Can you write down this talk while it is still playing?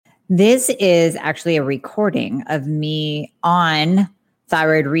This is actually a recording of me on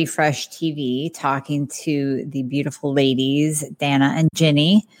Thyroid Refresh TV talking to the beautiful ladies, Dana and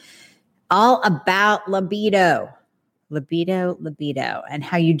Ginny, all about libido, and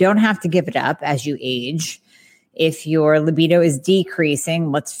how you don't have to give it up as you age. If your libido is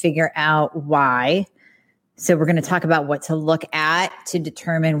decreasing, let's figure out why. So we're going to talk about what to look at to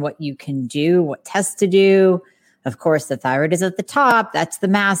determine what you can do, what tests to do. Of course, the thyroid is at the top. That's the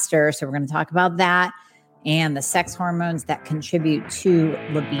master. So we're going to talk about that and the sex hormones that contribute to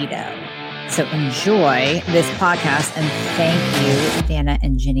libido. So enjoy this podcast. And thank you, Dana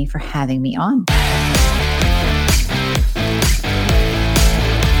and Ginny, for having me on.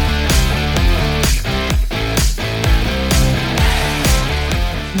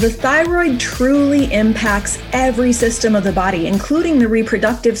 The thyroid truly impacts every system of the body, including the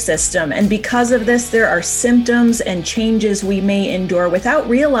reproductive system. And because of this, there are symptoms and changes we may endure without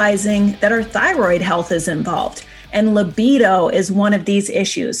realizing that our thyroid health is involved. And libido is one of these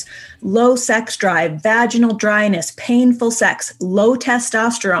issues. Low sex drive, vaginal dryness, painful sex, low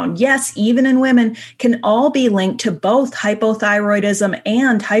testosterone, yes, even in women, can all be linked to both hypothyroidism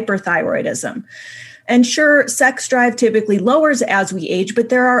and hyperthyroidism. And sure, sex drive typically lowers as we age, but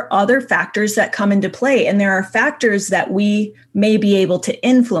there are other factors that come into play, and there are factors that we may be able to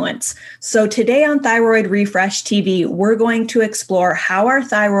influence. So today on Thyroid Refresh TV, we're going to explore how our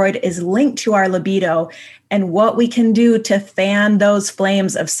thyroid is linked to our libido and what we can do to fan those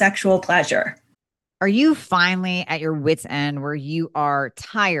flames of sexual pleasure. Are you finally at your wit's end where you are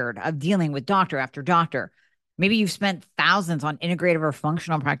tired of dealing with doctor after doctor? Maybe you've spent thousands on integrative or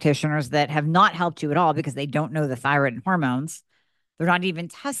functional practitioners that have not helped you at all because they don't know the thyroid and hormones. They're not even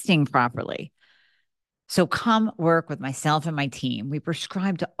testing properly. So come work with myself and my team. We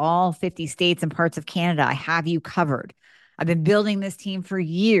prescribe to all 50 states and parts of Canada. I have you covered. I've been building this team for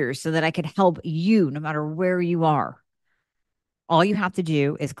years so that I could help you no matter where you are. All you have to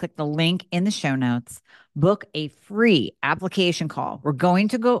do is click the link in the show notes, book a free application call. We're going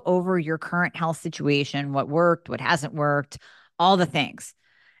to go over your current health situation, what worked, what hasn't worked, all the things.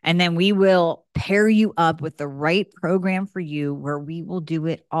 And then we will pair you up with the right program for you where we will do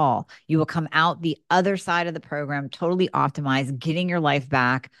it all. You will come out the other side of the program, totally optimized, getting your life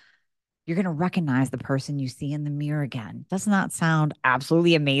back. You're going to recognize the person you see in the mirror again. Doesn't that sound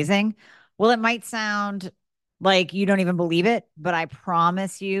absolutely amazing? Well, it might sound like you don't even believe it, but I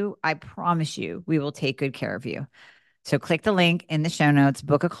promise you, we will take good care of you. So click the link in the show notes,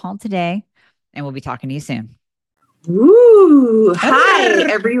 book a call today, and we'll be talking to you soon. Ooh, hi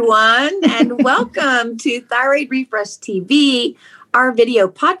everyone, and welcome to Thyroid Refresh TV, our video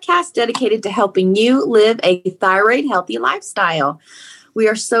podcast dedicated to helping you live a thyroid healthy lifestyle. We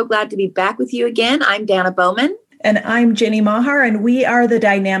are so glad to be back with you again. I'm Dana Bowman. And I'm Ginny Mahar, and we are the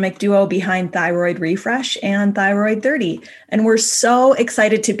dynamic duo behind Thyroid Refresh and Thyroid 30. And we're so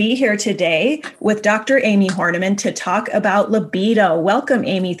excited to be here today with Dr. Amy Horniman to talk about libido. Welcome,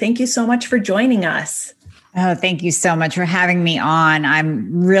 Amy. Thank you so much for joining us. Oh, thank you so much for having me on.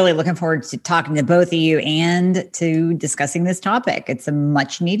 I'm really looking forward to talking to both of you and to discussing this topic. It's a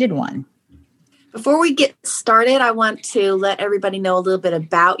much needed one. Before we get started, I want to let everybody know a little bit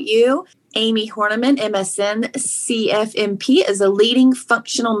about you. Amy Horniman, MSN, CFMP, is a leading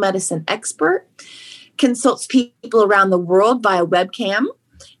functional medicine expert, consults people around the world via webcam,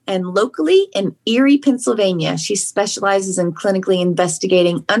 and locally in Erie, Pennsylvania. She specializes in clinically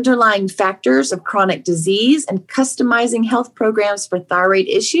investigating underlying factors of chronic disease and customizing health programs for thyroid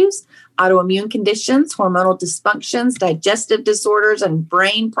issues, autoimmune conditions, hormonal dysfunctions, digestive disorders, and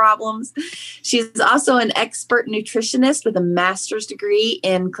brain problems. She's also an expert nutritionist with a master's degree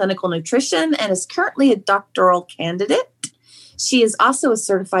in clinical nutrition and is currently a doctoral candidate. She is also a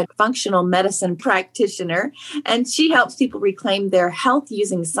certified functional medicine practitioner, and she helps people reclaim their health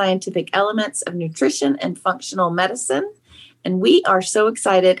using scientific elements of nutrition and functional medicine. And we are so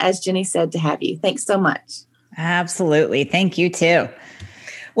excited, as Ginny said, to have you. Thanks so much. Absolutely. Thank you too.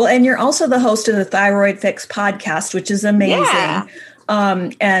 Well, and you're also the host of the Thyroid Fix podcast, which is amazing. Yeah.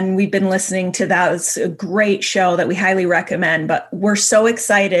 And we've been listening to that. It's a great show that we highly recommend, but we're so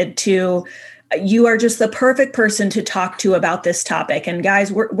excited you are just the perfect person to talk to about this topic. And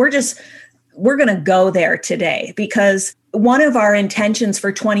guys, we're going to go there today because one of our intentions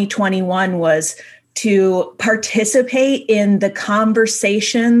for 2021 was to participate in the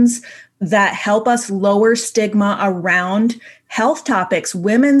conversations that help us lower stigma around health topics,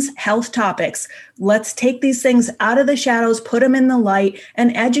 women's health topics. Let's take these things out of the shadows, put them in the light,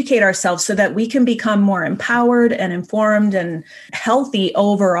 and educate ourselves so that we can become more empowered and informed and healthy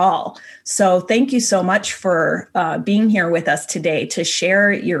overall. So thank you so much for being here with us today to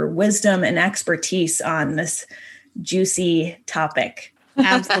share your wisdom and expertise on this juicy topic.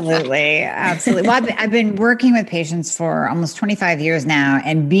 Absolutely. Absolutely. Well, I've been working with patients for almost 25 years now,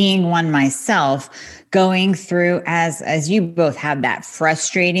 and being one myself, going through as you both have that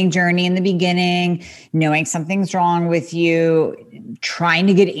frustrating journey in the beginning, knowing something's wrong with you, trying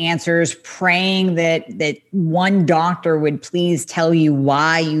to get answers, praying that one doctor would please tell you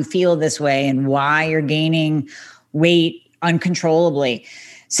why you feel this way and why you're gaining weight uncontrollably.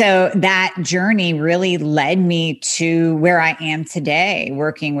 So that journey really led me to where I am today,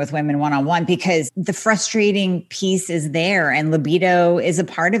 working with women one-on-one, because the frustrating piece is there and libido is a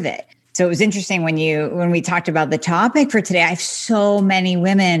part of it. So it was interesting when we talked about the topic for today, I have so many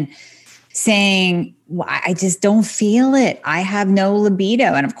women saying, well, I just don't feel it. I have no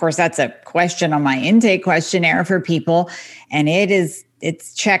libido. And of course, that's a question on my intake questionnaire for people. And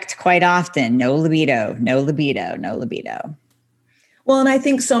it's checked quite often. No libido, no libido, no libido. Well, and I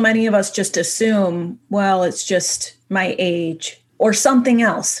think so many of us just assume, well, it's just my age or something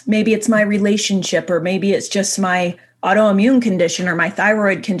else. Maybe it's my relationship, or maybe it's just my autoimmune condition or my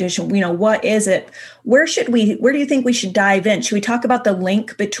thyroid condition. You know, what is it? Where do you think we should dive in? Should we talk about the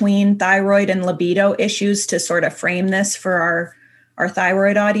link between thyroid and libido issues to sort of frame this for our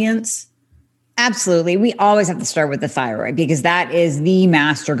thyroid audience? Absolutely. We always have to start with the thyroid because that is the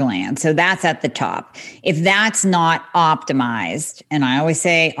master gland. So that's at the top. If that's not optimized, and I always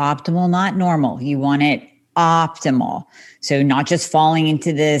say optimal, not normal, you want it optimal. So not just falling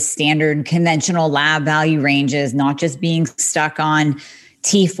into the standard conventional lab value ranges, not just being stuck on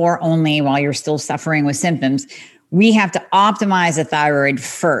T4 only while you're still suffering with symptoms. We have to optimize the thyroid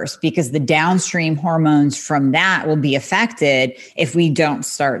first because the downstream hormones from that will be affected if we don't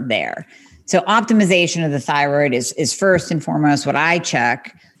start there. So optimization of the thyroid is first and foremost what I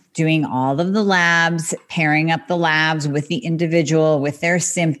check, doing all of the labs, pairing up the labs with the individual, with their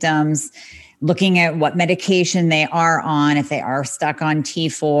symptoms, looking at what medication they are on, if they are stuck on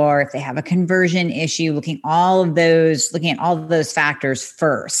T4, if they have a conversion issue, looking at all of those factors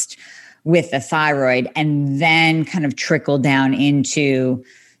first with the thyroid, and then kind of trickle down into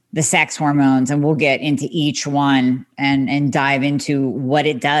the sex hormones, and we'll get into each one and dive into what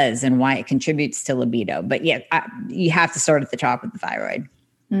it does and why it contributes to libido. But yeah, you have to start at the top of the thyroid.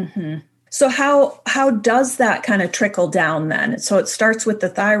 Mm-hmm. So how does that kind of trickle down then? So it starts with the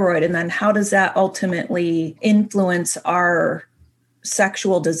thyroid, and then how does that ultimately influence our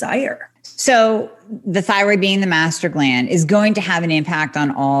sexual desire? So the thyroid, being the master gland, is going to have an impact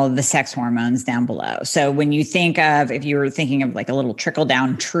on all the sex hormones down below. So when you if you were thinking of like a little trickle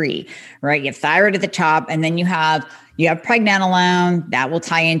down tree, right? You have thyroid at the top, and then you have pregnenolone that will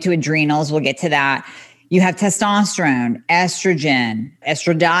tie into adrenals. We'll get to that. You have testosterone, estrogen,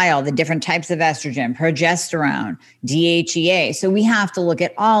 estradiol, the different types of estrogen, progesterone, DHEA. So we have to look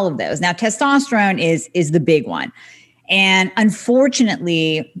at all of those. Now, testosterone is the big one. And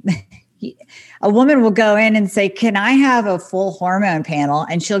unfortunately, a woman will go in and say, can I have a full hormone panel?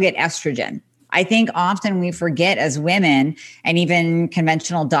 And she'll get estrogen. I think often we forget as women, and even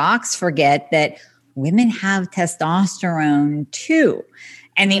conventional docs forget, that women have testosterone too.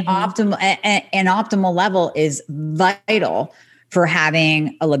 And the optimal level is vital for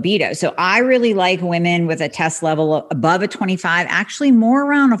having a libido. So I really like women with a test level above a 25, actually more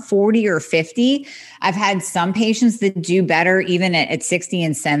around a 40 or 50. I've had some patients that do better even at 60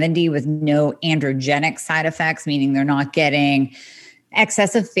 and 70 with no androgenic side effects, meaning they're not getting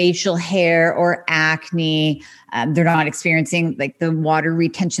excessive facial hair or acne. They're not experiencing like the water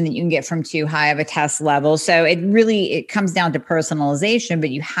retention that you can get from too high of a test level. So it comes down to personalization, but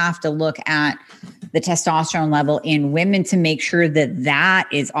you have to look at the testosterone level in women to make sure that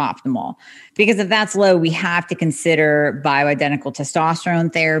is optimal. Because if that's low, we have to consider bioidentical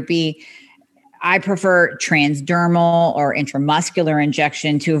testosterone therapy. I prefer transdermal or intramuscular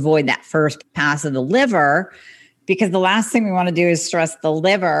injection to avoid that first pass of the liver, because the last thing we want to do is stress the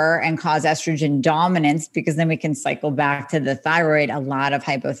liver and cause estrogen dominance, because then we can cycle back to the thyroid. A lot of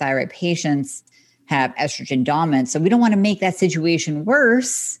hypothyroid patients have estrogen dominance. So we don't want to make that situation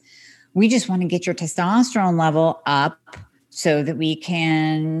worse. We just want to get your testosterone level up so that we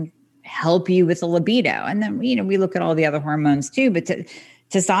can help you with the libido. And then, we look at all the other hormones too, but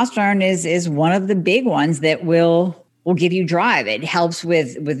testosterone is one of the big ones that will give you drive. It helps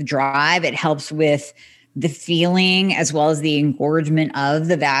with drive. It helps with the feeling as well as the engorgement of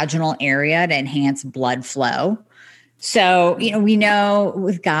the vaginal area to enhance blood flow. So, we know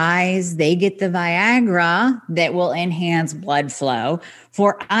with guys, they get the Viagra that will enhance blood flow.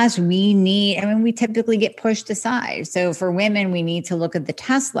 For us, we typically get pushed aside. So for women, we need to look at the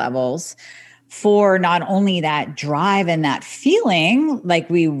test levels for not only that drive and that feeling like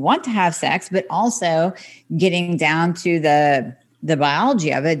we want to have sex, but also getting down to the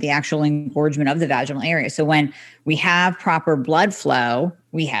biology of it, the actual engorgement of the vaginal area. So when we have proper blood flow,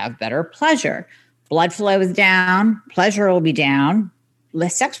 we have better pleasure. Blood flow is down, pleasure will be down,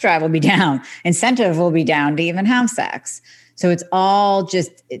 less sex drive will be down, incentive will be down to even have sex. So it's all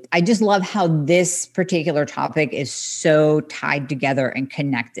I just love how this particular topic is so tied together and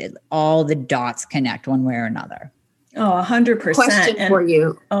connected. All the dots connect one way or another. Oh, 100%. Question for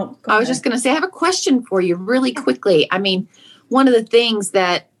you. Oh, I was just going to say, I have a question for you really quickly. I mean, one of the things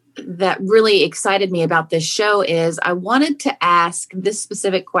that really excited me about this show is I wanted to ask this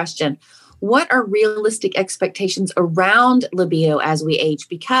specific question. What are realistic expectations around libido as we age?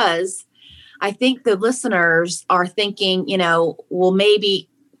 Because I think the listeners are thinking, well, maybe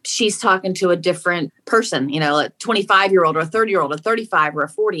she's talking to a different person, a 25-year-old or a 30-year-old, a 35 or a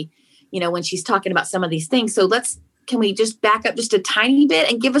 40, when she's talking about some of these things. So can we just back up just a tiny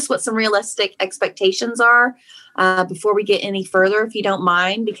bit and give us what some realistic expectations are before we get any further, if you don't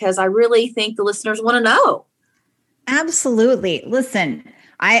mind, because I really think the listeners want to know. Absolutely. Listen,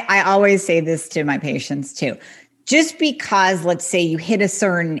 I always say this to my patients too. Just because, let's say, you hit a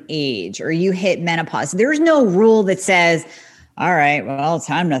certain age or you hit menopause, there's no rule that says, all right, well,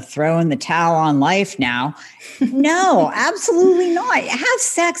 time to throw in the towel on life now. No, absolutely not. Have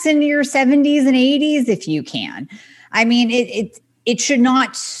sex into your 70s and 80s if you can. I mean, it should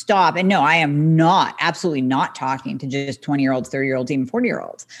not stop. And no, I am absolutely not talking to just 20-year-olds, 30-year-olds, even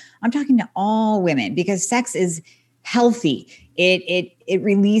 40-year-olds. I'm talking to all women because sex is healthy. It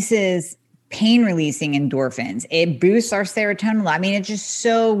releases pain-releasing endorphins. It boosts our serotonin. I mean, it's just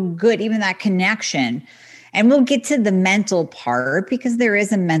so good, even that connection. And we'll get to the mental part because there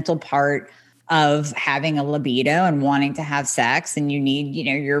is a mental part of having a libido and wanting to have sex. And you need,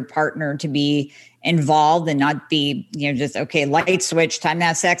 your partner to be involved and not be, just, okay, light switch, time to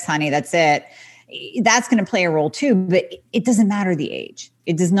have sex, honey, that's it. That's going to play a role too, but it doesn't matter the age.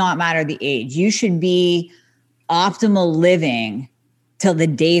 It does not matter the age. You should be optimal living till the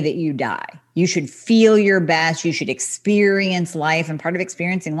day that you die. You should feel your best. You should experience life. And part of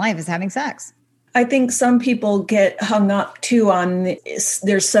experiencing life is having sex. I think some people get hung up too on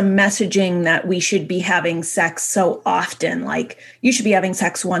there's some messaging that we should be having sex so often. Like you should be having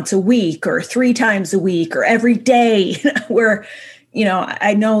sex once a week or 3 times a week or every day where,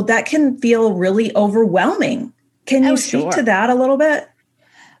 I know that can feel really overwhelming. Can you speak to that a little bit?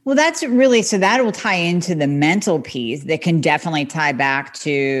 Well, so that will tie into the mental piece that can definitely tie back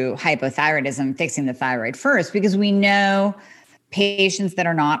to hypothyroidism, fixing the thyroid first, because we know patients that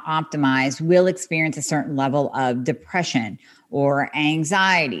are not optimized will experience a certain level of depression or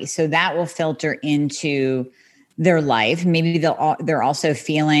anxiety. So that will filter into their life. Maybe they're also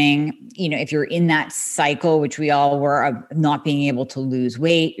feeling, if you're in that cycle, which we all were, of not being able to lose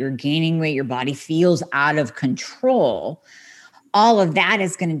weight, you're gaining weight, your body feels out of control. All of that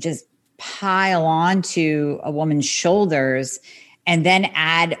is going to just pile onto a woman's shoulders, and then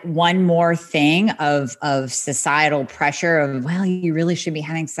add one more thing of societal pressure of, well, you really should be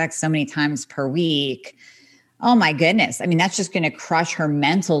having sex so many times per week. Oh my goodness. I mean, that's just going to crush her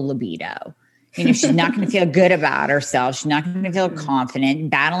mental libido. She's not going to feel good about herself. She's not going to feel confident,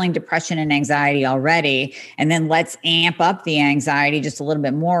 battling depression and anxiety already. And then let's amp up the anxiety just a little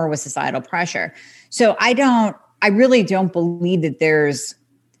bit more with societal pressure. So I really don't believe that there's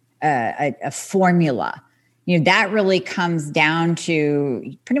a formula. That really comes down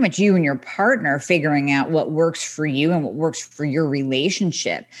to pretty much you and your partner figuring out what works for you and what works for your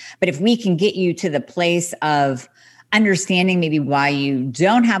relationship. But if we can get you to the place of understanding maybe why you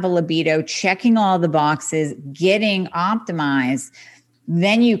don't have a libido, checking all the boxes, getting optimized,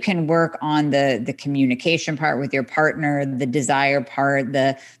 then you can work on the communication part with your partner, the desire part,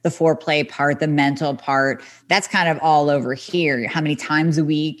 the foreplay part, the mental part. That's kind of all over here. How many times a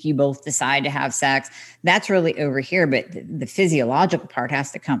week you both decide to have sex. That's really over here. But the physiological part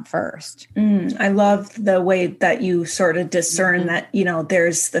has to come first. I love the way that you sort of discern that,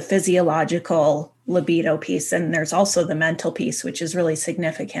 there's the physiological libido piece and there's also the mental piece, which is really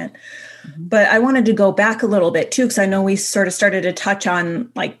significant. But I wanted to go back a little bit too, because I know we sort of started to touch on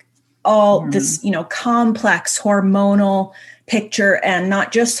like all this, complex hormonal picture and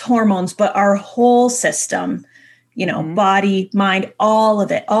not just hormones, but our whole system body, mind, all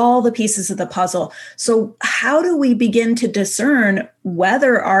of it, all the pieces of the puzzle. So how do we begin to discern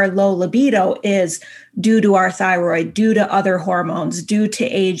whether our low libido is due to our thyroid, due to other hormones, due to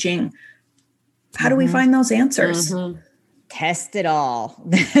aging? How do we find those answers? Test it all.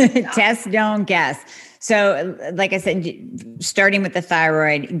 Test, don't guess. So like I said, starting with the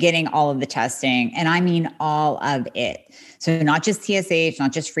thyroid, getting all of the testing, and I mean all of it. So not just TSH,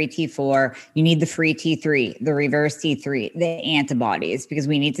 not just free T4, you need the free T3, the reverse T3, the antibodies, because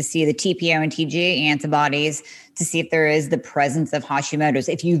we need to see the TPO and TGA antibodies to see if there is the presence of Hashimoto's.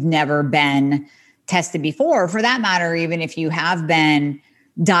 If you've never been tested before, for that matter, even if you have been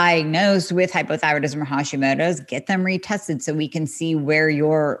diagnosed with hypothyroidism or Hashimoto's, get them retested so we can see where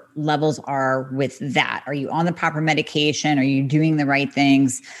your levels are with that. Are you on the proper medication? Are you doing the right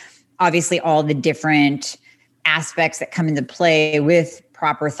things? Obviously, all the different aspects that come into play with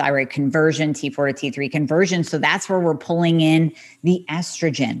proper thyroid conversion, T4 to T3 conversion. So that's where we're pulling in the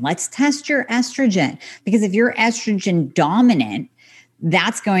estrogen. Let's test your estrogen, because if you're estrogen dominant,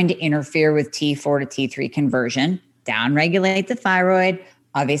 that's going to interfere with T4 to T3 conversion, downregulate the thyroid,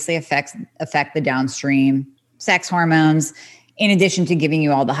 obviously affect the downstream sex hormones, in addition to giving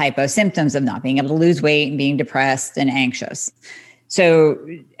you all the hypo symptoms of not being able to lose weight and being depressed and anxious. So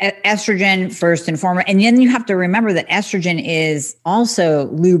estrogen first and foremost. And then you have to remember that estrogen is also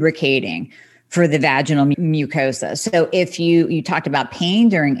lubricating for the vaginal mucosa. So if you talked about pain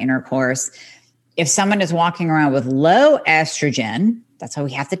during intercourse, if someone is walking around with low estrogen, that's how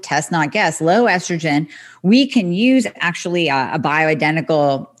we have to test, not guess, low estrogen, we can use actually a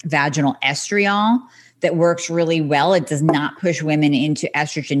bioidentical vaginal estriol that works really well. It does not push women into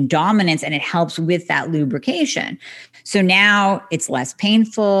estrogen dominance, and it helps with that lubrication. So now it's less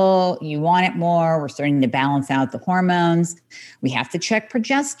painful. You want it more. We're starting to balance out the hormones. We have to check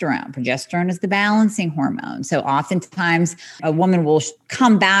progesterone. Progesterone is the balancing hormone. So oftentimes a woman will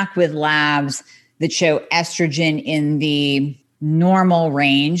come back with labs that show estrogen in the normal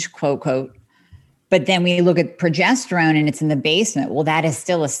range, quote, quote. But then we look at progesterone and it's in the basement. Well, that is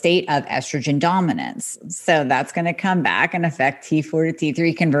still a state of estrogen dominance. So that's going to come back and affect T4 to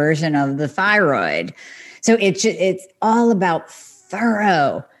T3 conversion of the thyroid. So it's all about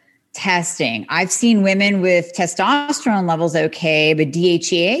thorough testing. I've seen women with testosterone levels okay, but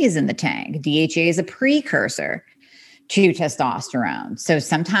DHEA is in the tank. DHEA is a precursor to testosterone. So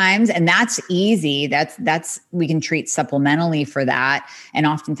sometimes, and that's easy, that's we can treat supplementally for that. And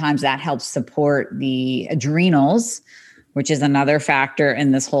oftentimes that helps support the adrenals, which is another factor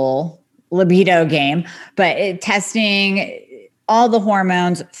in this whole libido game. But testing all the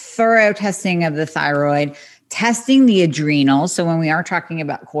hormones, thorough testing of the thyroid, testing the adrenals. So when we are talking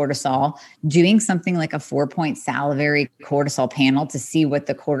about cortisol, doing something like a 4-point salivary cortisol panel to see what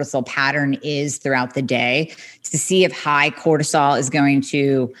the cortisol pattern is throughout the day, to see if high cortisol is going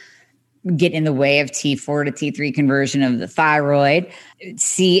to get in the way of T4 to T3 conversion of the thyroid,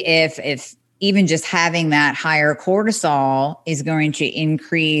 see if even just having that higher cortisol is going to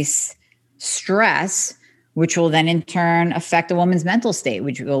increase stress, which will then in turn affect a woman's mental state,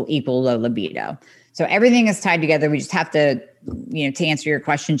 which will equal low libido. So everything is tied together. We just have to, to answer your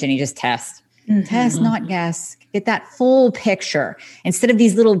question, Jenny, just test. Mm-hmm. Test, not guess. Get that full picture instead of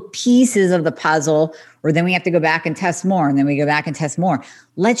these little pieces of the puzzle, or then we have to go back and test more, and then we go back and test more.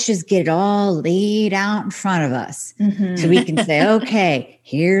 Let's just get it all laid out in front of us so we can say, okay,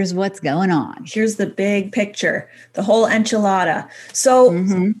 here's what's going on. Here's the big picture, the whole enchilada.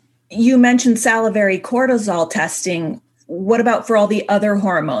 So you mentioned salivary cortisol testing. What about for all the other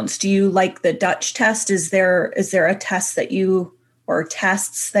hormones? Do you like the Dutch test? Is there a test that you, or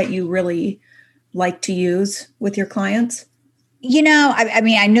tests that you really like to use with your clients?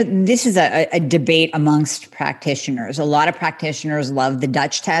 I know this is a debate amongst practitioners. A lot of practitioners love the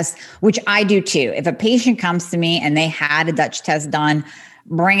Dutch test, which I do too. If a patient comes to me and they had a Dutch test done,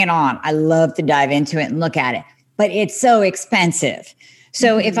 bring it on. I love to dive into it and look at it, but it's so expensive.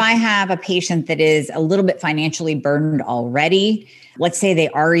 So if I have a patient that is a little bit financially burdened already, let's say they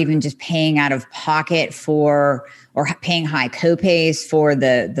are even just paying out of pocket for, or paying high copays for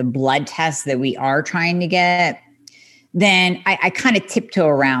the blood tests that we are trying to get, then I kind of tiptoe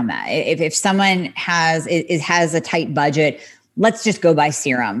around that. If someone has a tight budget, let's just go by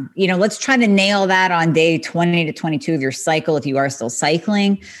serum. Let's try to nail that on day 20 to 22 of your cycle if you are still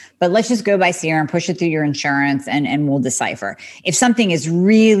cycling. But let's just go by serum, push it through your insurance, and we'll decipher. If something is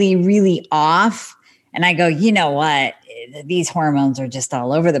really, really off, and I go, you know what, these hormones are just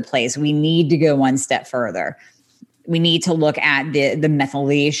all over the place, we need to go one step further. We need to look at the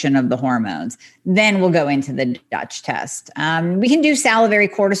methylation of the hormones. Then we'll go into the Dutch test. We can do salivary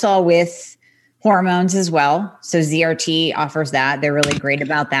cortisol with hormones as well. So ZRT offers that. They're really great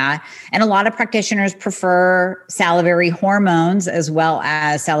about that. And a lot of practitioners prefer salivary hormones as well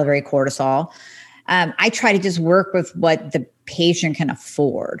as salivary cortisol. I try to just work with what the patient can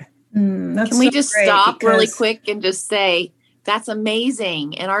afford. Can we just stop really quick and just say, that's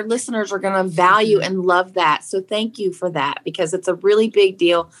amazing. And our listeners are going to value and love that. So thank you for that, because it's a really big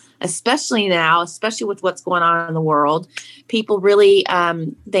deal, especially now, especially with what's going on in the world. People really,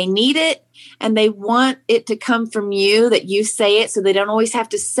 they need it and they want it to come from you, that you say it, so they don't always have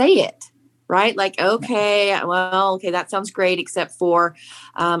to say it, right? Like, okay, that sounds great, except for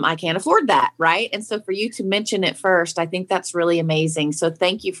I can't afford that, right? And so for you to mention it first, I think that's really amazing. So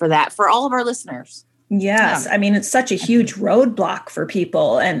thank you for that, for all of our listeners. Yes. I mean, it's such a huge roadblock for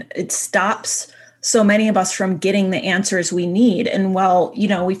people, and it stops so many of us from getting the answers we need. And while,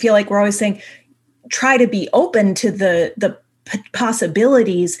 we feel like we're always saying, try to be open to the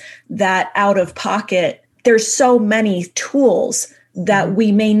possibilities that out of pocket, there's so many tools that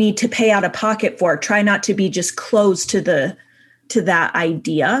we may need to pay out of pocket for. Try not to be just closed to that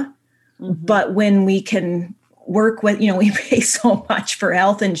idea. But when we can work with, we pay so much for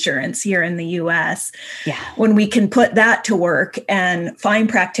health insurance here in the US. Yeah. When we can put that to work and find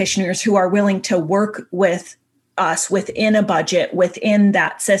practitioners who are willing to work with us within a budget, within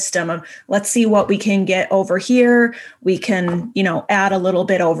that system of, let's see what we can get over here. We can, add a little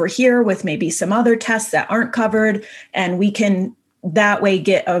bit over here with maybe some other tests that aren't covered. And we can that way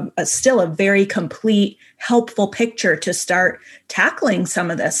get still a very complete, helpful picture to start tackling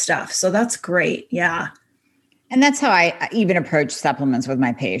some of this stuff. So that's great. Yeah. And that's how I even approach supplements with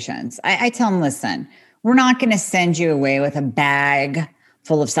my patients. I tell them, listen, we're not going to send you away with a bag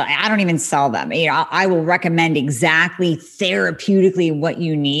full of stuff. I don't even sell them. I will recommend exactly therapeutically what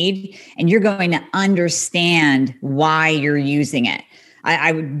you need, and you're going to understand why you're using it.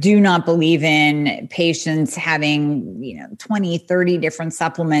 I do not believe in patients having, 20, 30 different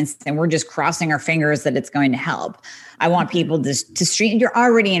supplements, and we're just crossing our fingers that it's going to help. I want people to stream. You're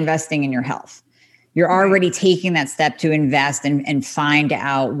already investing in your health. You're already taking that step to invest and find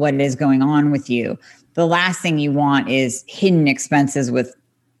out what is going on with you. The last thing you want is hidden expenses with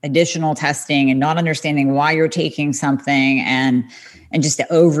additional testing and not understanding why you're taking something and just to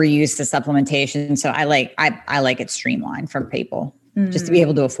overuse the supplementation. So I like it streamlined for people just to be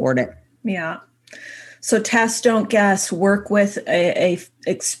able to afford it. Yeah. So test, don't guess, work with a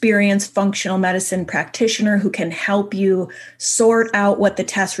experienced functional medicine practitioner who can help you sort out what the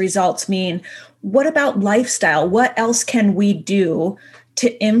test results mean. What about lifestyle? What else can we do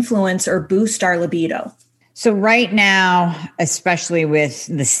to influence or boost our libido? So right now, especially with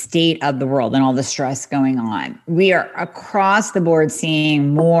the state of the world and all the stress going on, we are across the board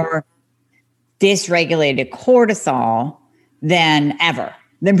seeing more dysregulated cortisol than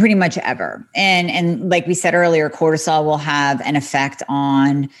pretty much ever. And like we said earlier, cortisol will have an effect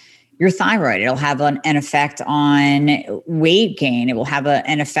on your thyroid. It'll have an effect on weight gain. It will have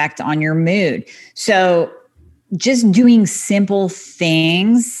an effect on your mood. So just doing simple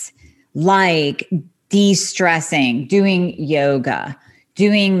things like de-stressing, doing yoga,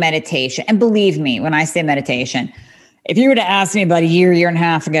 doing meditation. And believe me, when I say meditation, if you were to ask me about a year and a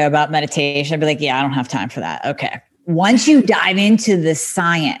half ago about meditation, I'd be like, yeah, I don't have time for that. Okay. Once you dive into the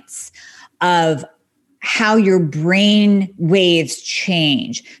science of how your brain waves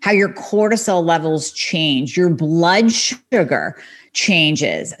change, how your cortisol levels change, your blood sugar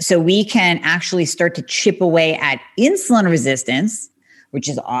changes. So we can actually start to chip away at insulin resistance, which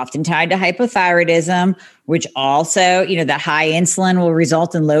is often tied to hypothyroidism, which also, that high insulin will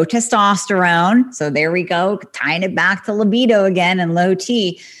result in low testosterone. So there we go, tying it back to libido again and low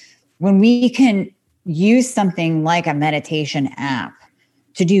T. When we can use something like a meditation app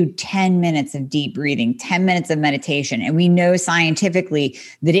to do 10 minutes of deep breathing, 10 minutes of meditation, and we know scientifically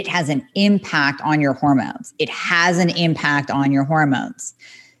that it has an impact on your hormones. It has an impact on your hormones.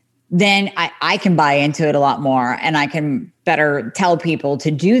 Then I can buy into it a lot more, and I can better tell people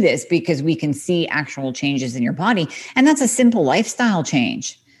to do this because we can see actual changes in your body. And that's a simple lifestyle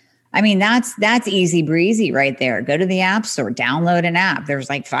change. I mean, that's easy breezy right there. Go to the app store, download an app. There's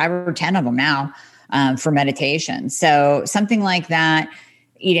like 5 or 10 of them now for meditation. So something like that.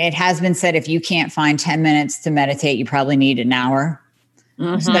 It has been said, if you can't find 10 minutes to meditate, you probably need an hour.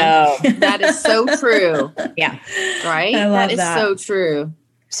 Mm-hmm. So that is so true. Yeah. Right. That is so true.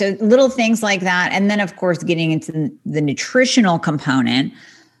 So little things like that. And then, of course, getting into the nutritional component,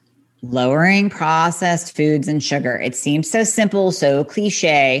 Lowering processed foods and sugar. It seems so simple, so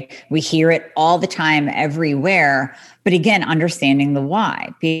cliche. We hear it all the time, everywhere. But again, understanding the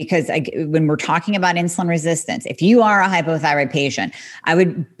why, because when we're talking about insulin resistance, if you are a hypothyroid patient, I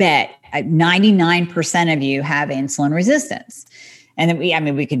would bet 99% of you have insulin resistance. And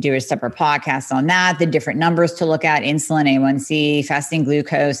then we could do a separate podcast on that, the different numbers to look at, insulin, A1C, fasting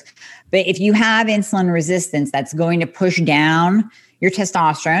glucose. But if you have insulin resistance, that's going to push down your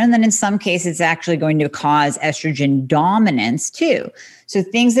testosterone. And then in some cases, it's actually going to cause estrogen dominance too. So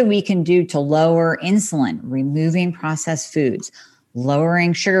things that we can do to lower insulin, removing processed foods,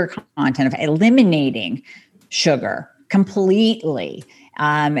 lowering sugar content, eliminating sugar completely,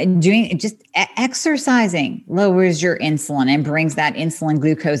 exercising lowers your insulin and brings that insulin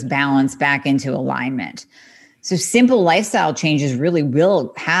glucose balance back into alignment. So simple lifestyle changes really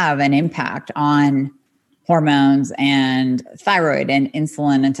will have an impact on hormones and thyroid and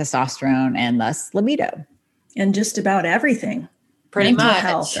insulin and testosterone and thus libido. And just about everything. Pretty Mental much.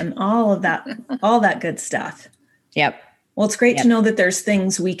 health and all of that good stuff. Yep. Well, it's great to know that there's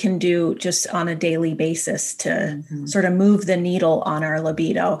things we can do just on a daily basis to sort of move the needle on our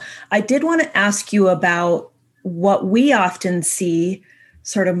libido. I did want to ask you about what we often see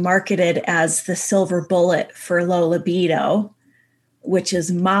sort of marketed as the silver bullet for low libido, which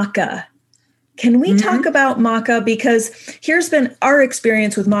is maca. Can we talk about maca? Because here's been our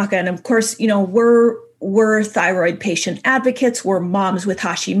experience with maca. And of course, we're thyroid patient advocates. We're moms with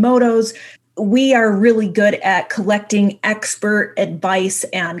Hashimoto's. We are really good at collecting expert advice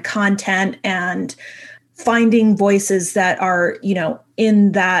and content and finding voices that are,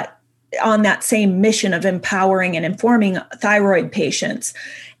 on that same mission of empowering and informing thyroid patients.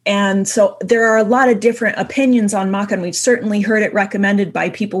 And so there are a lot of different opinions on maca, and we've certainly heard it recommended by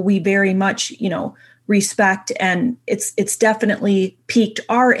people we very much, respect. And it's definitely piqued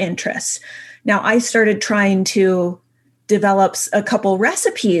our interest. Now, I started trying to develop a couple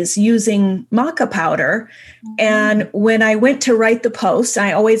recipes using maca powder. And when I went to write the post,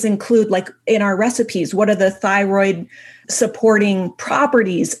 I always include, like, in our recipes, what are the thyroid supporting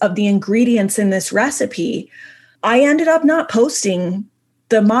properties of the ingredients in this recipe? I ended up not posting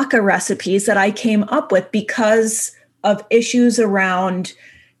the maca recipes that I came up with because of issues around,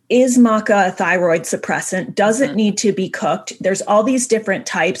 is maca a thyroid suppressant? Does it need to be cooked? There's all these different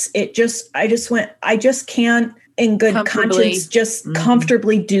types. I just can't in good conscience just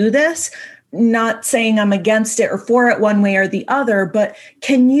comfortably do this. Not saying I'm against it or for it one way or the other, but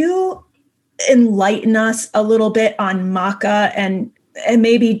can you enlighten us a little bit on maca and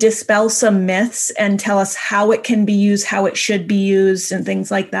maybe dispel some myths and tell us how it can be used, how it should be used, and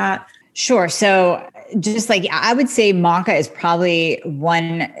things like that? Sure. So just like I would say maca is probably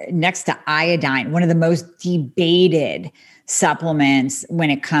one next to iodine, one of the most debated supplements when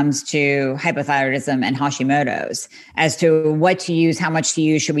it comes to hypothyroidism and Hashimoto's, as to what to use, how much to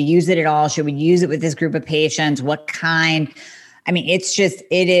use. Should we use it at all? Should we use it with this group of patients? What kind? I mean, it's just,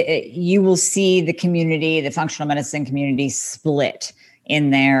 you will see the community, the functional medicine community split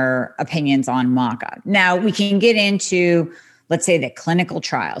in their opinions on maca. Now we can get into, let's say, the clinical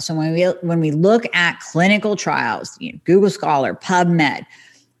trials. So when we look at clinical trials, Google Scholar, PubMed,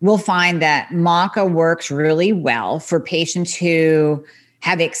 we'll find that maca works really well for patients who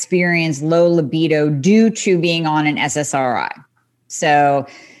have experienced low libido due to being on an SSRI. So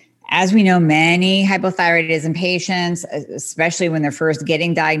as we know, many hypothyroidism patients, especially when they're first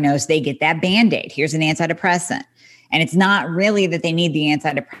getting diagnosed, they get that Band-Aid. Here's an antidepressant. And it's not really that they need the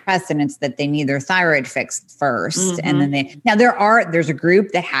antidepressant, it's that they need their thyroid fixed first. And then there's a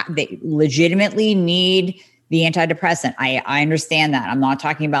group that they legitimately need the antidepressant. I understand that. I'm not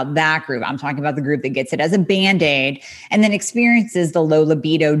talking about that group. I'm talking about the group that gets it as a Band-Aid and then experiences the low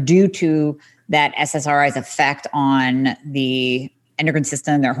libido due to that SSRI's effect on the endocrine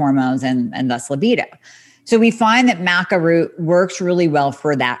system, their hormones, and thus libido. So we find that maca root works really well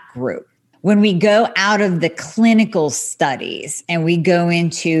for that group. When we go out of the clinical studies and we go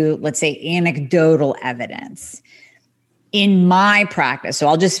into, let's say, anecdotal evidence, in my practice, so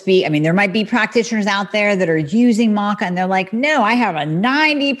I'll just speak, there might be practitioners out there that are using maca and they're like, no, I have a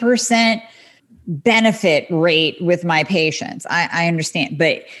 90% benefit rate with my patients. I understand.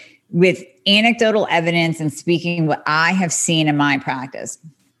 But with anecdotal evidence and speaking what I have seen in my practice,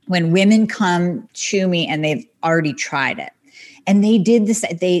 when women come to me and they've already tried it, and they did this,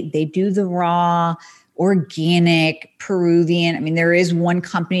 they do the raw, organic, Peruvian. There is one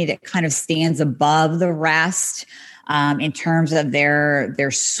company that kind of stands above the rest. in terms of their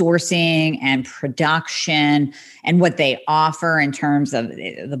sourcing and production and what they offer in terms of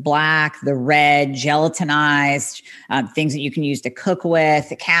the black, the red, gelatinized, things that you can use to cook with,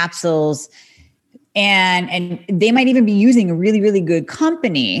 the capsules. And they might even be using a really, really good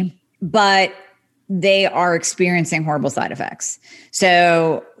company, but they are experiencing horrible side effects.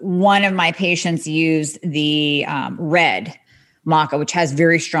 So one of my patients used the red maca, which has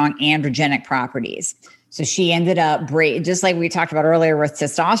very strong androgenic properties. So she ended up just like we talked about earlier with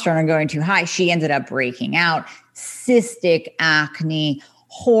testosterone going too high, she ended up breaking out, cystic acne,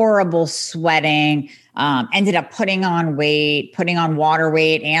 horrible sweating, ended up putting on weight, putting on water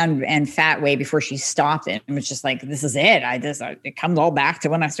weight and fat weight before she stopped it. It was just like, this is it. It comes all back to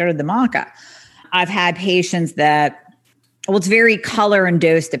when I started the maca. I've had patients that, well, it's very color and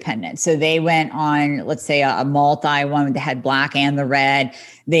dose dependent. So they went on, let's say a multi one that had black and the red.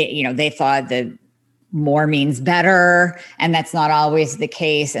 They thought that more means better, and that's not always the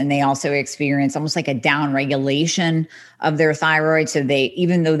case. And they also experience almost like a down regulation of their thyroid. So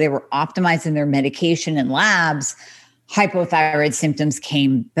even though they were optimizing their medication and labs, hypothyroid symptoms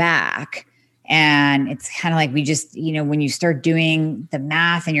came back. And it's kind of like we just, when you start doing the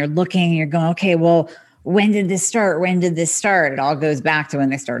math and you're looking and you're going, okay, well, when did this start? When did this start? It all goes back to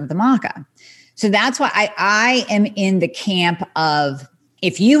when they started the maca. So that's why I am in the camp of,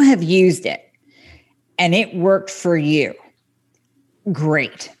 if you have used it and it worked for you,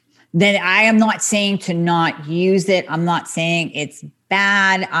 great. Then I am not saying to not use it. I'm not saying it's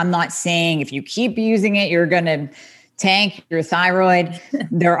bad. I'm not saying if you keep using it, you're going to tank your thyroid.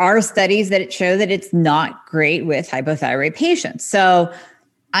 There are studies that show that it's not great with hypothyroid patients. So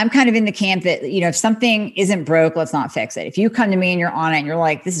I'm kind of in the camp that, if something isn't broke, let's not fix it. If you come to me and you're on it and you're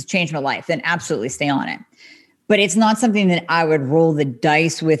like, this has changed my life, then absolutely stay on it. But it's not something that I would roll the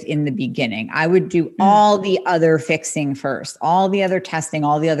dice with in the beginning. I would do all the other fixing first, all the other testing,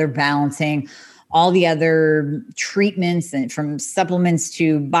 all the other balancing, all the other treatments, and from supplements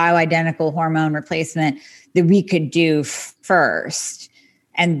to bioidentical hormone replacement that we could do first.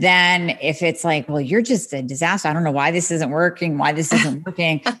 And then if it's like, well, you're just a disaster, I don't know why this isn't working,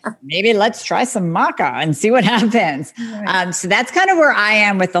 maybe let's try some maca and see what happens. Right. So that's kind of where I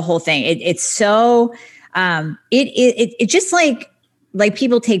am with the whole thing. It's so, it just like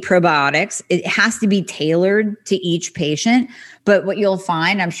people take probiotics, it has to be tailored to each patient. But what you'll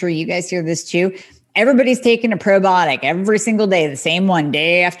find, I'm sure you guys hear this too, everybody's taking a probiotic every single day, the same one,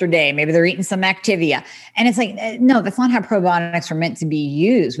 day after day. Maybe they're eating some Activia. And it's like, no, that's not how probiotics are meant to be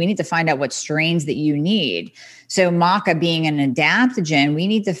used. We need to find out what strains that you need. So maca being an adaptogen, we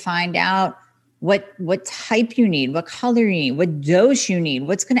need to find out what type you need, what color you need, what dose you need,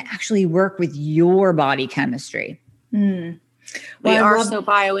 what's going to actually work with your body chemistry. Well, we are so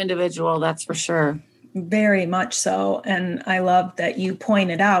bio-individual, that's for sure. Very much so. And I love that you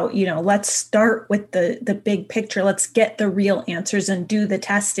pointed out, let's start with the big picture. Let's get the real answers and do the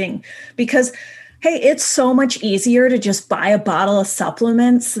testing, because, hey, it's so much easier to just buy a bottle of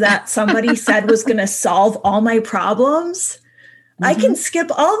supplements that somebody said was going to solve all my problems. Mm-hmm. I can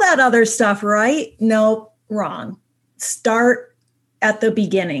skip all that other stuff, right? No, wrong. Start at the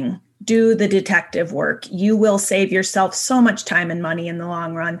beginning. Do the detective work. You will save yourself so much time and money in the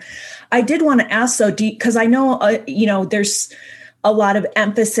long run. I did want to ask, because I know, there's a lot of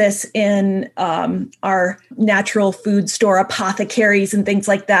emphasis in our natural food store apothecaries and things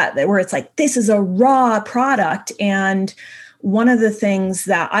like that, where it's like, this is a raw product. And one of the things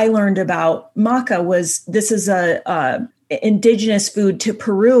that I learned about maca was this is a indigenous food to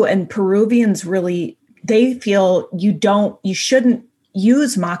Peru, and Peruvians really, they feel you shouldn't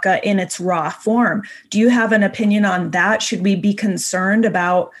use maca in its raw form. Do you have an opinion on that? Should we be concerned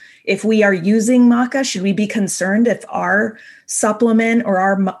about, if we are using maca, should we be concerned if our supplement or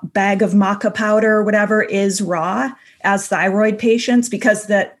our bag of maca powder or whatever is raw as thyroid patients? Because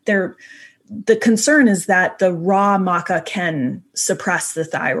the concern is that the raw maca can suppress the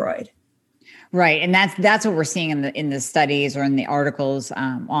thyroid. Right. And that's what we're seeing in the studies or in the articles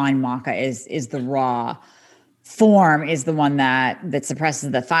on maca is the raw form is the one that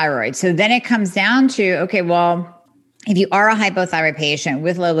suppresses the thyroid. So then it comes down to, okay, well, if you are a hypothyroid patient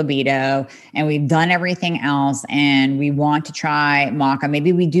with low libido and we've done everything else and we want to try maca,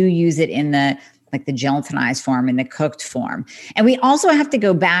 maybe we do use it in the gelatinized form, in the cooked form. And we also have to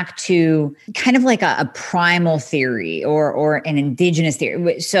go back to kind of like a primal theory or an indigenous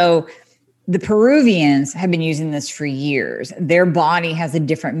theory. So the Peruvians have been using this for years. Their body has a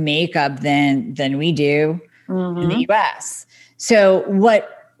different makeup than we do in the US. So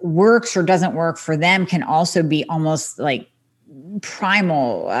what works or doesn't work for them can also be almost like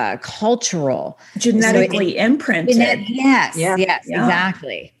primal, cultural, genetically imprinted. Yes,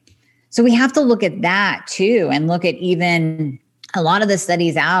 exactly. So we have to look at that too, and look at even a lot of the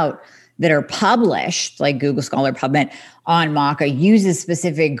studies out that are published, like Google Scholar PubMed on maca, uses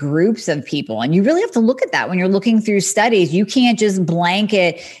specific groups of people. And you really have to look at that when you're looking through studies. You can't just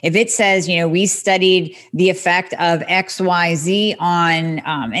blanket. If it says, we studied the effect of XYZ on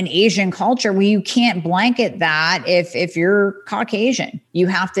an Asian culture, well, you can't blanket that if you're Caucasian. You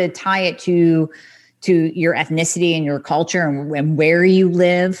have to tie it to your ethnicity and your culture and where you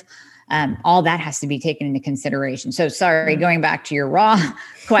live. All that has to be taken into consideration. So sorry, going back to your raw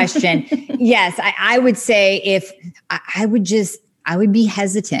question. Yes, I would say I would be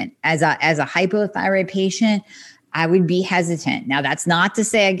hesitant as a hypothyroid patient. I would be hesitant. Now, that's not to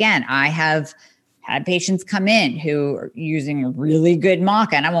say, again, I have had patients come in who are using really good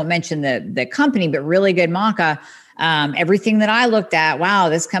maca, and I won't mention the company, but really good maca. Everything that I looked at, wow,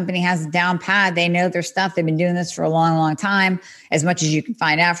 this company has it down pat. They know their stuff. They've been doing this for a long, long time, as much as you can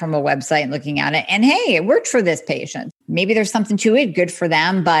find out from a website and looking at it. And hey, it worked for this patient. Maybe there's something to it, good for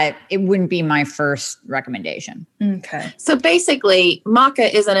them, but it wouldn't be my first recommendation. Okay. So basically,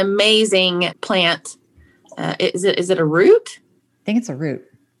 maca is an amazing plant. Is it a root? I think it's a root.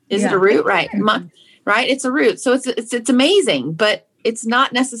 Is it a root? Right. Right. It's a root. So it's amazing, but it's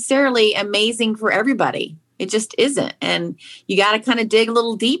not necessarily amazing for everybody. It just isn't. And you got to kind of dig a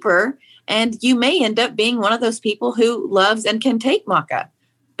little deeper, and you may end up being one of those people who loves and can take maca.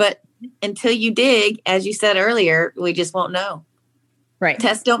 But until you dig, as you said earlier, we just won't know. Right.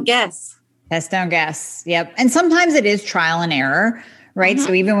 Test, don't guess. Test, don't guess. Yep. And sometimes it is trial and error, right? Mm-hmm.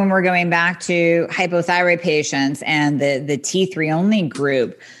 So even when we're going back to hypothyroid patients and the T3 only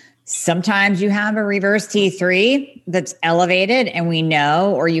group, sometimes you have a reverse T3 that's elevated and we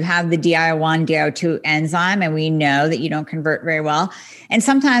know, or you have the DIO1, DIO2 enzyme and we know that you don't convert very well. And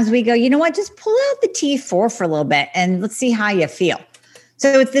sometimes we go, you know what, just pull out the T4 for a little bit and let's see how you feel.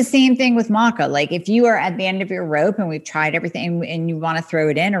 So it's the same thing with maca. Like if you are at the end of your rope and we've tried everything and you want to throw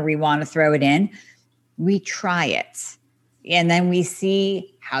it in, or we want to throw it in, we try it. And then we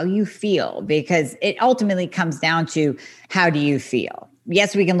see how you feel, because it ultimately comes down to, how do you feel?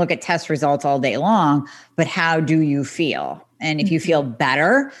 Yes, we can look at test results all day long, but how do you feel? And if you feel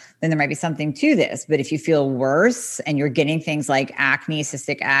better, then there might be something to this. But if you feel worse and you're getting things like acne,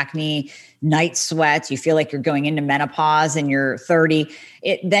 cystic acne, night sweats, you feel like you're going into menopause and you're 30,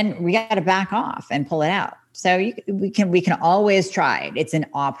 then we got to back off and pull it out. So we can always try it. It's an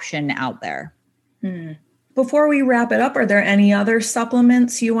option out there. Before we wrap it up, are there any other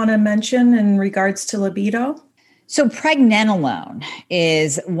supplements you want to mention in regards to libido? So pregnenolone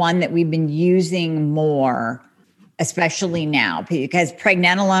is one that we've been using more, especially now, because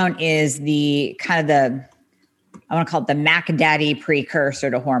pregnenolone is I want to call it the Mac Daddy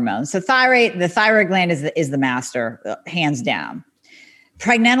precursor to hormones. So the thyroid gland is the master, hands down.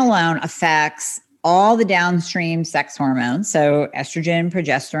 Pregnenolone affects all the downstream sex hormones. So estrogen,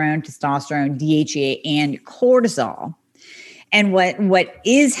 progesterone, testosterone, DHEA, and cortisol. And what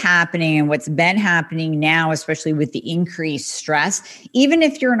is happening and what's been happening now, especially with the increased stress, even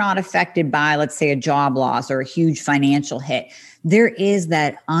if you're not affected by, let's say, a job loss or a huge financial hit, there is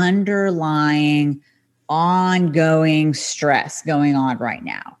that underlying ongoing stress going on right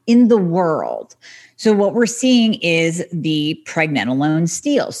now in the world. So what we're seeing is the pregnenolone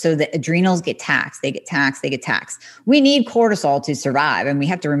steal. So the adrenals get taxed, they get taxed. We need cortisol to survive. And we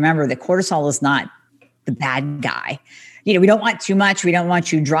have to remember that cortisol is not the bad guy. We don't want too much. We don't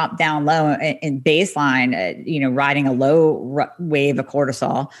want you drop down low in baseline, riding a low wave of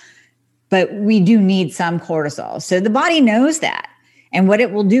cortisol. But we do need some cortisol. So the body knows that. And what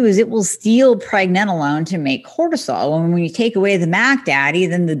it will do is it will steal pregnenolone to make cortisol. And when you take away the Mac Daddy,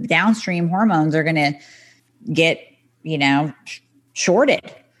 then the downstream hormones are going to get,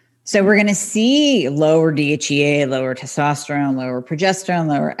 shorted. So we're going to see lower DHEA, lower testosterone, lower progesterone,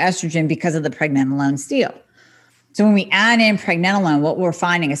 lower estrogen because of the pregnenolone steal. So when we add in pregnenolone, what we're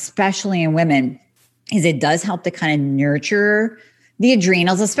finding, especially in women, is it does help to kind of nurture the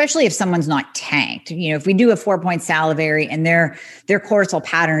adrenals, especially if someone's not tanked. If we do a 4-point salivary and their cortisol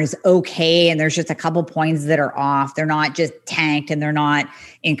pattern is okay, and there's just a couple points that are off, they're not just tanked and they're not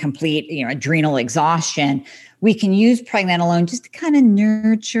in complete, adrenal exhaustion. we can use pregnenolone just to kind of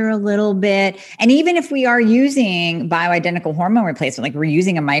nurture a little bit. And even if we are using bioidentical hormone replacement, like we're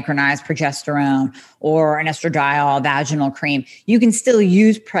using a micronized progesterone or an estradiol vaginal cream, you can still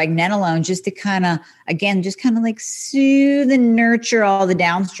use pregnenolone just to kind of, again, just kind of like soothe and nurture all the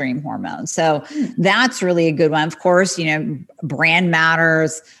downstream hormones. So that's really a good one. Of course, brand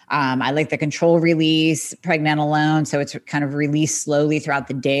matters. I like the control release pregnenolone. So it's kind of released slowly throughout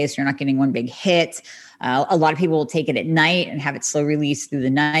the day. So you're not getting one big hit. A lot of people will take it at night and have it slow release through the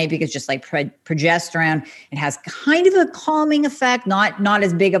night because just like progesterone, it has kind of a calming effect, not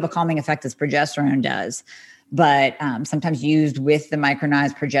as big of a calming effect as progesterone does. But sometimes used with the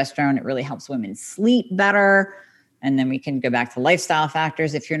micronized progesterone, it really helps women sleep better. And then we can go back to lifestyle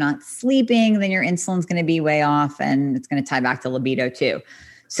factors. If you're not sleeping, then your insulin's going to be way off, and it's going to tie back to libido too.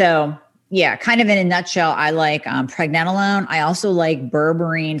 So yeah, kind of in a nutshell, I like pregnenolone. I also like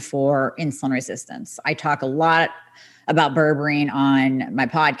berberine for insulin resistance. I talk a lot about berberine on my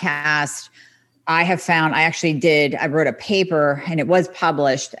podcast. I wrote a paper and it was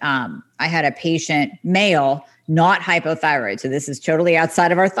published. I had a patient, male, not hypothyroid. So this is totally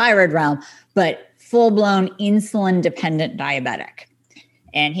outside of our thyroid realm, but full-blown insulin-dependent diabetic.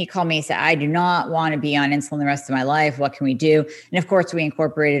 And he called me and said, I do not want to be on insulin the rest of my life. What can we do? And of course, we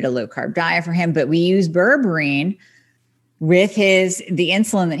incorporated a low-carb diet for him, but we used berberine with the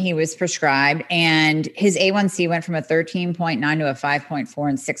insulin that he was prescribed. And his A1C went from a 13.9 to a 5.4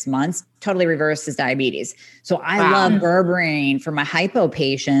 in 6 months, totally reversed his diabetes. So I love berberine for my hypo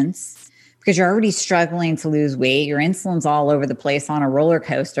patients because you're already struggling to lose weight. Your insulin's all over the place on a roller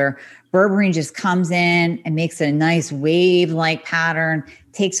coaster. Berberine just comes in and makes a nice wave-like pattern,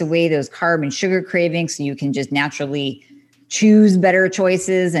 takes away those carb and sugar cravings so you can just naturally choose better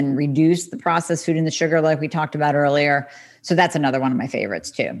choices and reduce the processed food and the sugar like we talked about earlier. So that's another one of my favorites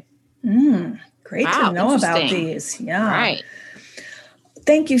too. Great to know about these. Yeah. Right.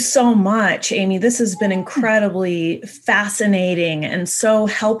 Thank you so much, Amy. This has been incredibly fascinating and so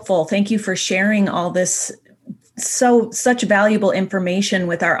helpful. Thank you for sharing all this such valuable information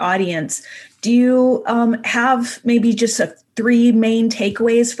with our audience. Do you have maybe just 3 main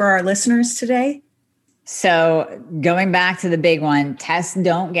takeaways for our listeners today? So going back to the big one, test,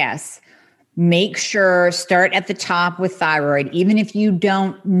 don't guess. Make sure, start at the top with thyroid, even if you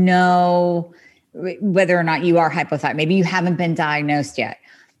don't know whether or not you are hypothyroid. Maybe you haven't been diagnosed yet.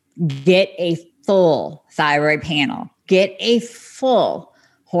 Get a full thyroid panel. Get a full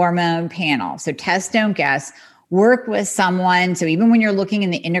hormone panel. So test, don't guess. Work with someone. So even when you're looking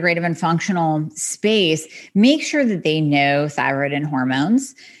in the integrative and functional space, make sure that they know thyroid and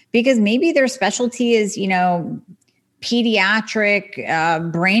hormones, because maybe their specialty is,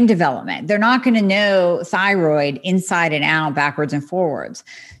 pediatric brain development. They're not going to know thyroid inside and out, backwards and forwards.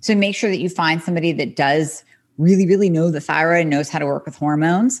 So make sure that you find somebody that does really, really know the thyroid and knows how to work with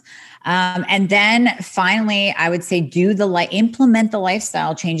hormones. And then finally, I would say implement the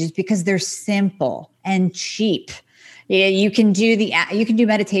lifestyle changes because they're simple and cheap. You can do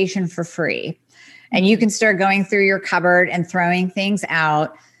meditation for free, and you can start going through your cupboard and throwing things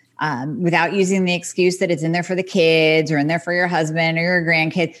out without using the excuse that it's in there for the kids or in there for your husband or your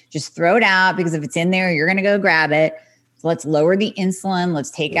grandkid. Just throw it out, because if it's in there, you're going to go grab it. So let's lower the insulin.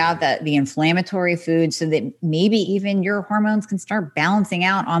 Let's take out the inflammatory food so that maybe even your hormones can start balancing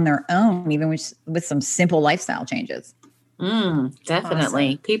out on their own, even with some simple lifestyle changes. Definitely.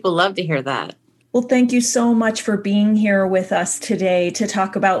 Awesome. People love to hear that. Well, thank you so much for being here with us today to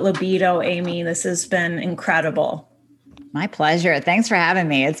talk about libido, Amy. This has been incredible. My pleasure. Thanks for having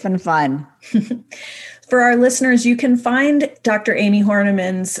me. It's been fun. For our listeners, you can find Dr. Amy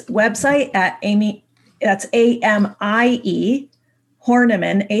Horniman's website at that's AMIE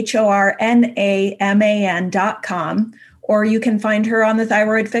Horniman, HORNAMAN.com, or you can find her on the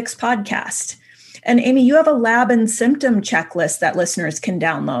Thyroid Fix podcast. And Amy, you have a lab and symptom checklist that listeners can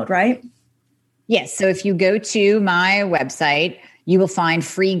download, right? Yes. So if you go to my website, you will find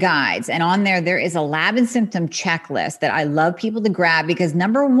free guides. And on there is a lab and symptom checklist that I love people to grab, because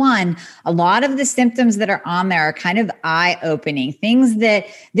number one, a lot of the symptoms that are on there are kind of eye-opening, things that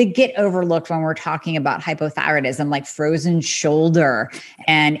get overlooked when we're talking about hypothyroidism, like frozen shoulder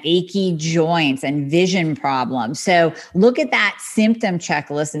and achy joints and vision problems. So look at that symptom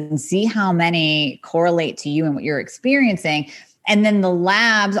checklist and see how many correlate to you and what you're experiencing. And then the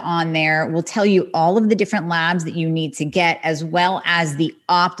labs on there will tell you all of the different labs that you need to get, as well as the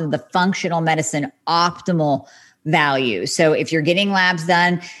functional medicine optimal value. So if you're getting labs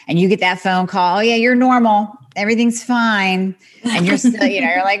done and you get that phone call, oh yeah, you're normal, everything's fine. And you're still,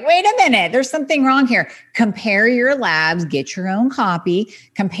 you're like, wait a minute, there's something wrong here. Compare your labs, get your own copy,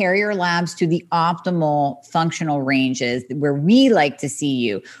 compare your labs to the optimal functional ranges where we like to see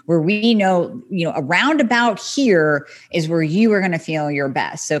you, where we know, around about here is where you are going to feel your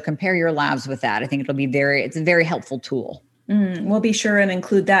best. So compare your labs with that. I think it's a very helpful tool. We'll be sure and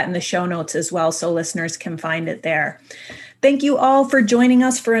include that in the show notes as well, so listeners can find it there. Thank you all for joining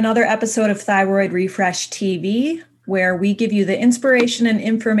us for another episode of Thyroid Refresh TV, where we give you the inspiration and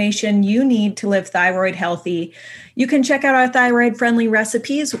information you need to live thyroid healthy. You can check out our thyroid-friendly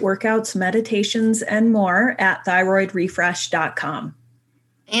recipes, workouts, meditations, and more at thyroidrefresh.com.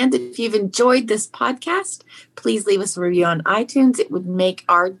 And if you've enjoyed this podcast, please leave us a review on iTunes. It would make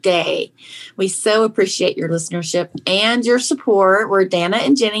our day. We so appreciate your listenership and your support. We're Dana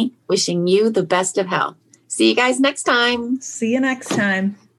and Jenny wishing you the best of health. See you guys next time. See you next time.